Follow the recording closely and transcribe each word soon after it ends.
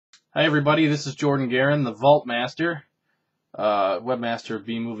Hi everybody, this is Jordan Guerin, the Vault Master, webmaster of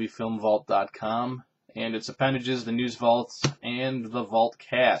bmoviefilmvault.com, and its appendages, the News Vault and the Vault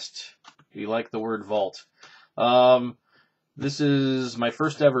Cast. We like the word vault. Um, this is my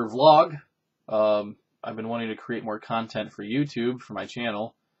first ever vlog. I've been wanting to create more content for YouTube for my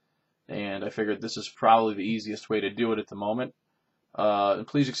channel, and I figured this is probably the easiest way to do it at the moment. And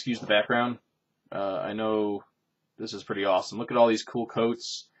please excuse the background. I know this is pretty awesome. Look at all these cool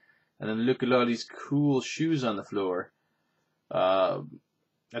coats. And then look at all these cool shoes on the floor. Uh,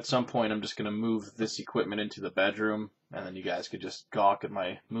 at some point, I'm just going to move this equipment into the bedroom, and then you guys could just gawk at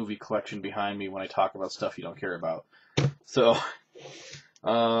my movie collection behind me when I talk about stuff you don't care about. So,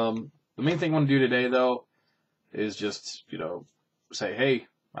 the main thing I want to do today, though, is just, say, hey,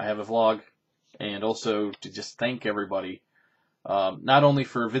 I have a vlog, and also to just thank everybody, not only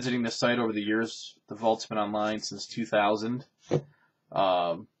for visiting this site over the years. The Vault's been online since 2000.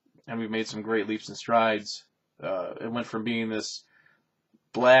 And we've made some great leaps and strides. It went from being this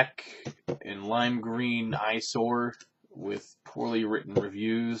black and lime green eyesore with poorly written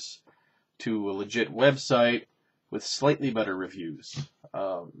reviews to a legit website with slightly better reviews.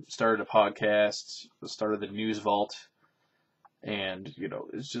 Started a podcast, started the News Vault, and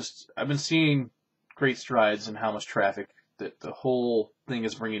it's just I've been seeing great strides in how much traffic that the whole thing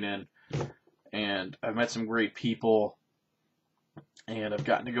is bringing in, and I've met some great people. And I've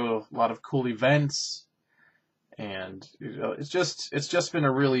gotten to go to a lot of cool events, and it's just been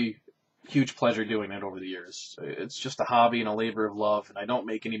a really huge pleasure doing it over the years. It's just a hobby and a labor of love, and I don't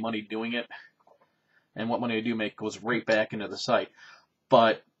make any money doing it. And what money I do make goes right back into the site.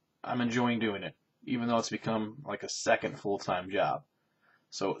 But I'm enjoying doing it, even though it's become like a second full-time job.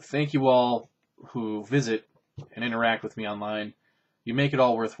 So thank you all who visit and interact with me online. You make it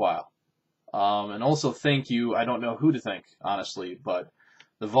all worthwhile. And also thank you, I don't know who to thank, honestly, but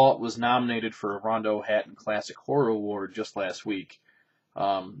the Vault was nominated for a Rondo Hatton Classic Horror Award just last week.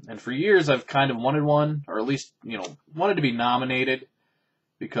 And for years I've kind of wanted one, or at least, wanted to be nominated,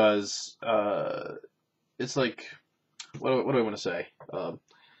 because it's like, what do I want to say?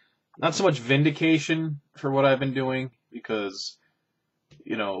 Not so much vindication for what I've been doing, because,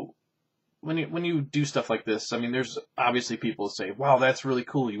 when you do stuff like this, I mean, there's obviously people who say, wow, that's really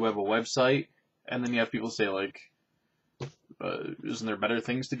cool, you have a website, and then you have people say, like, isn't there better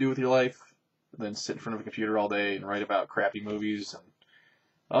things to do with your life than sit in front of a computer all day and write about crappy movies?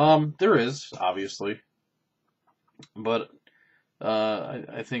 And, there is, obviously, but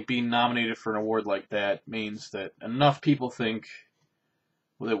I think being nominated for an award like that means that enough people think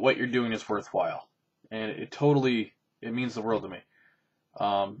that what you're doing is worthwhile, and it means the world to me.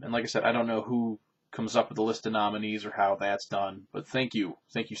 And like I said, I don't know who comes up with the list of nominees or how that's done, but thank you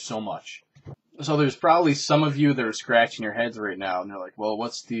so much. So there's probably some of you that are scratching your heads right now, and they're like, "Well,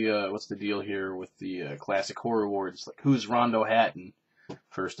 what's the deal here with the Classic Horror Awards? Like, who's Rondo Hatton?"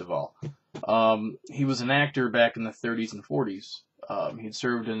 First of all, he was an actor back in the 30s and 40s. He'd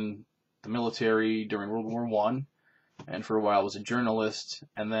served in the military during World War I, and for a while was a journalist.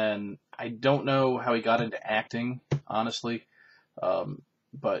 And then I don't know how he got into acting, honestly.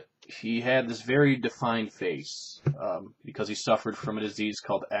 But he had this very defined face, because he suffered from a disease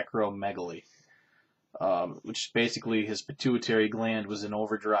called acromegaly, which basically his pituitary gland was in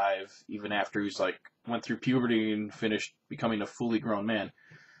overdrive even after he's went through puberty and finished becoming a fully grown man.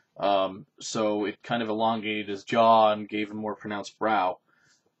 So it kind of elongated his jaw and gave him more pronounced brow.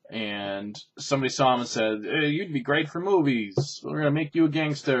 And somebody saw him and said, "Hey, you'd be great for movies. We're gonna make you a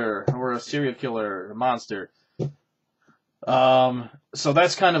gangster or a serial killer, a monster." So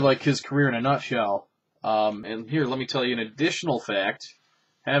that's kind of like his career in a nutshell. And here, let me tell you an additional fact.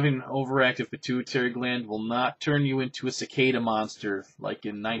 Having an overactive pituitary gland will not turn you into a cicada monster like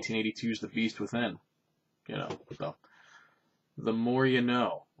in 1982's The Beast Within. So the more you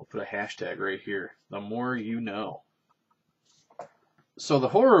know. We'll put a hashtag right here. The more you know. So the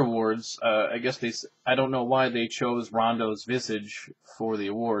Horror Awards, I guess I don't know why they chose Rondo's visage for the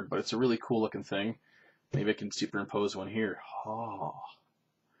award, but it's a really cool looking thing. Maybe I can superimpose one here. Oh,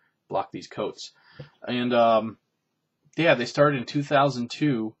 block these coats. And, yeah, they started in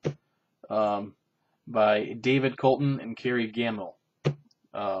 2002 by David Colton and Carrie Gamble.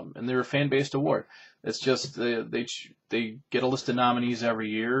 And they're a fan-based award. It's just they get a list of nominees every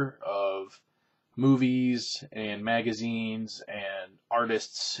year of movies and magazines and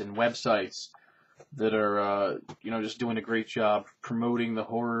artists and websites that are, just doing a great job promoting the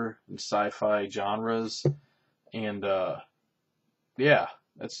horror and sci-fi genres. And, yeah,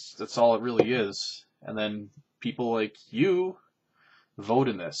 that's all it really is. And then people like you vote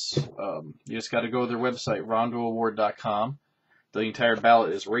in this. You just got to go to their website, rondoaward.com, the entire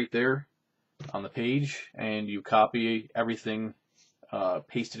ballot is right there on the page, and you copy everything,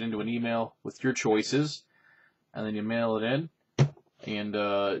 paste it into an email with your choices, and then you mail it in,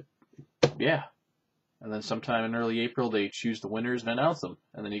 and yeah. And then sometime in early April, they choose the winners and announce them.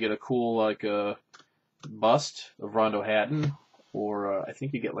 And then you get a cool, like, bust of Rondo Hatton, or I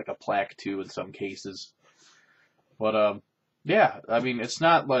think you get, like, a plaque, too, in some cases. But, yeah, I mean, it's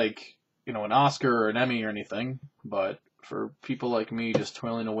not like, you know, an Oscar or an Emmy or anything, but for people like me just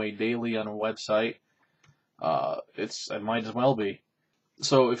toiling away daily on a website, it might as well be.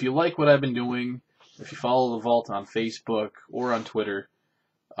 So if you like what I've been doing, if you follow the Vault on Facebook or on Twitter,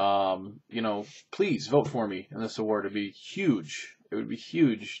 you know, please vote for me in this award. It'd be huge. It would be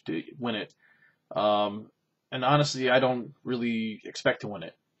huge to win it. And honestly, I don't really expect to win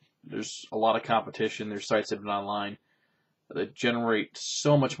it. There's a lot of competition. There's sites that have been online that generate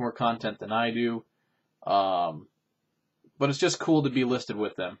so much more content than I do. But it's just cool to be listed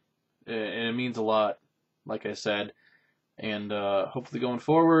with them. And it means a lot, like I said. And hopefully going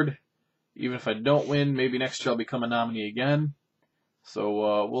forward, even if I don't win, maybe next year I'll become a nominee again.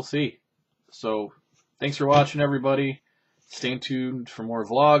 So we'll see. So thanks for watching, everybody. Stay tuned for more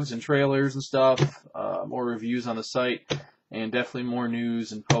vlogs and trailers and stuff, more reviews on the site, and definitely more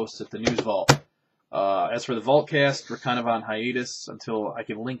news and posts at the News Vault. As for the Vaultcast, we're kind of on hiatus until I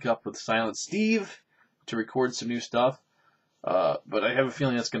can link up with Silent Steve to record some new stuff. But I have a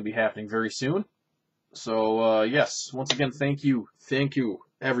feeling that's going to be happening very soon. So yes, once again, thank you,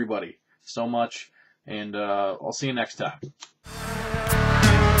 everybody, so much, and I'll see you next time.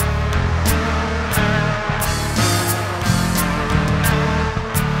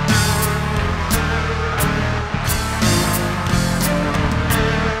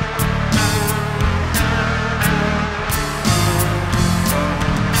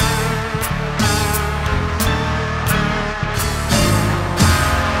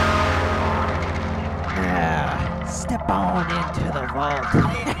 Step on into the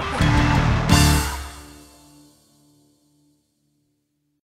vault.